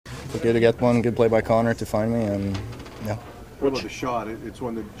good to get one. Good play by Connor to find me, and yeah. What about the shot? It's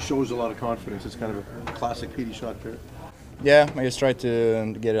one that shows a lot of confidence. It's kind of a classic Petey shot there. Yeah, I just tried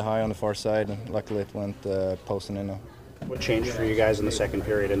to get it high on the far side, and luckily it went posting in. What changed for you guys in the second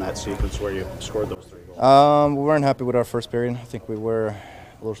period in that sequence where you scored those 3 goals? We weren't happy with our first period. I think we were a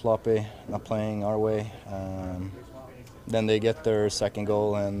little sloppy, not playing our way. Then they get their second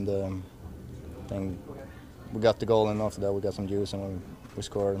goal, and I think we got the goal, and after that we got some juice, and we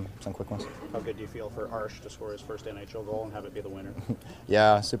scored some quick ones. How good do you feel for Arsh to score his first NHL goal and have it be the winner?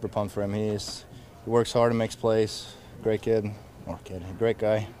 Yeah, super pumped for him. He works hard and makes plays. Great kid, great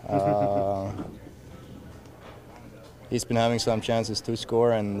guy. He's been having some chances to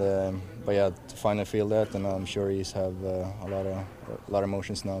score, and but yeah, to finally feel that, and I'm sure he's have a lot of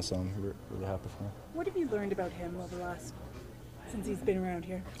emotions now. So I'm really happy for him. What have you learned about him over the since he's been around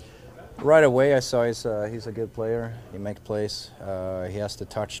here? Right away, I saw he's a good player. He makes plays. He has the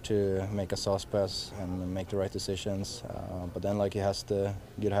touch to make a sauce pass and make the right decisions. But then, like, he has the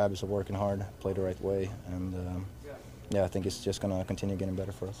good habits of working hard, play the right way, and yeah, I think it's just gonna continue getting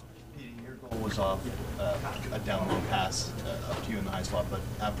better for us. Petey, your goal was off a down low pass up to you in the high slot, but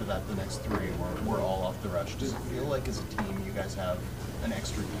after that, the next 3 were all off the rush. Does it feel like, as a team, you guys have an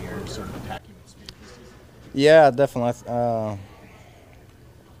extra gear sort of attacking with speed this season? Yeah, definitely.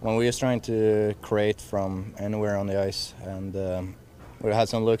 When we was trying to create from anywhere on the ice, and we had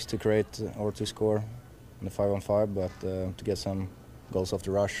some looks to create or to score in the 5-on-5, but to get some goals off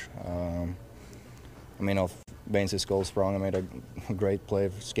the rush. I mean, off Baines' goal sprung, I made a great play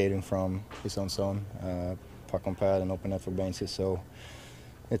skating from his own zone, puck on pad and open net for Baines. So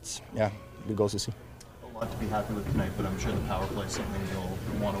it's, yeah, good goals to see. A lot to be happy with tonight, but I'm sure the power play is something you'll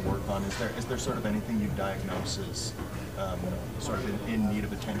want to work on. Is there sort of anything you diagnose as sort of in need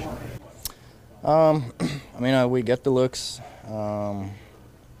of attention? I mean, we get the looks,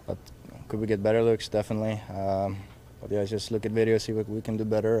 but could we get better looks? Definitely. But yeah, just look at videos, see what we can do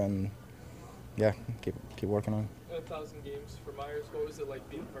better, and yeah, keep working on it. 1,000 games for Myers. What was it like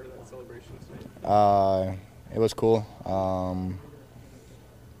being part of that celebration tonight? It was cool.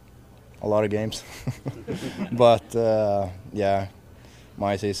 A lot of games, but yeah,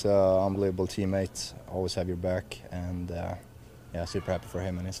 Myers is an unbelievable teammate. Always have your back, and yeah, super happy for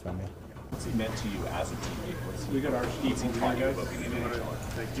him and his family. What's he meant to you as a teammate? What's We got our easy taught you about being an NHL?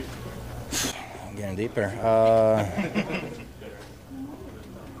 Thank you. I'm getting deeper.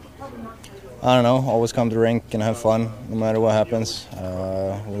 I don't know. Always come to the rink and have fun, no matter what happens.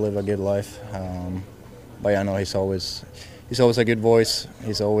 We'll live a good life. But yeah, I know he's always a good voice.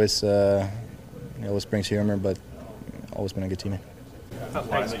 He always brings humor, but always been a good teammate. That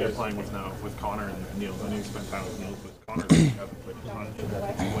line that you're playing with now with Connor and Niels. I know you spent time with Niels, but Connor hasn't played a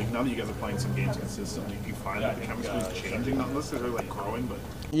ton. Like, now that you guys are playing some games consistently, do you find that the chemistry is changing? Not necessarily like growing, but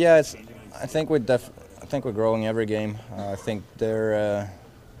yeah, I think we're growing every game. I think they're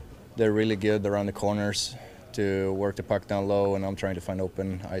really good around the corners to work the puck down low, and I'm trying to find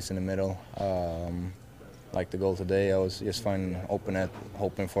open ice in the middle. Like the goal today, I was just finding open net,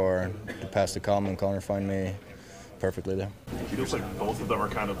 hoping for the pass to come, and Connor find me perfectly there. it feels like both of them are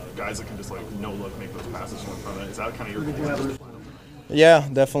kind of guys that can just like no look make those passes from in front of it. Is that kind of your goal? Yeah,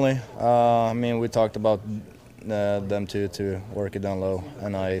 definitely. I mean, we talked about them to work it down low,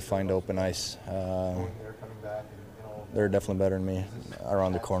 and I find open ice. They're definitely better than me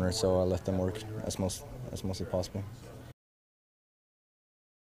around the corner, so I let them work as much as possible.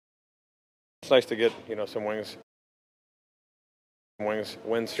 It's nice to get, some wins. I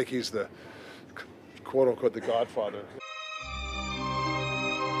think he's the quote-unquote the godfather.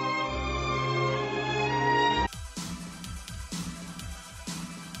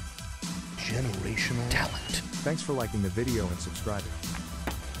 Generational talent. Thanks for liking the video and subscribing.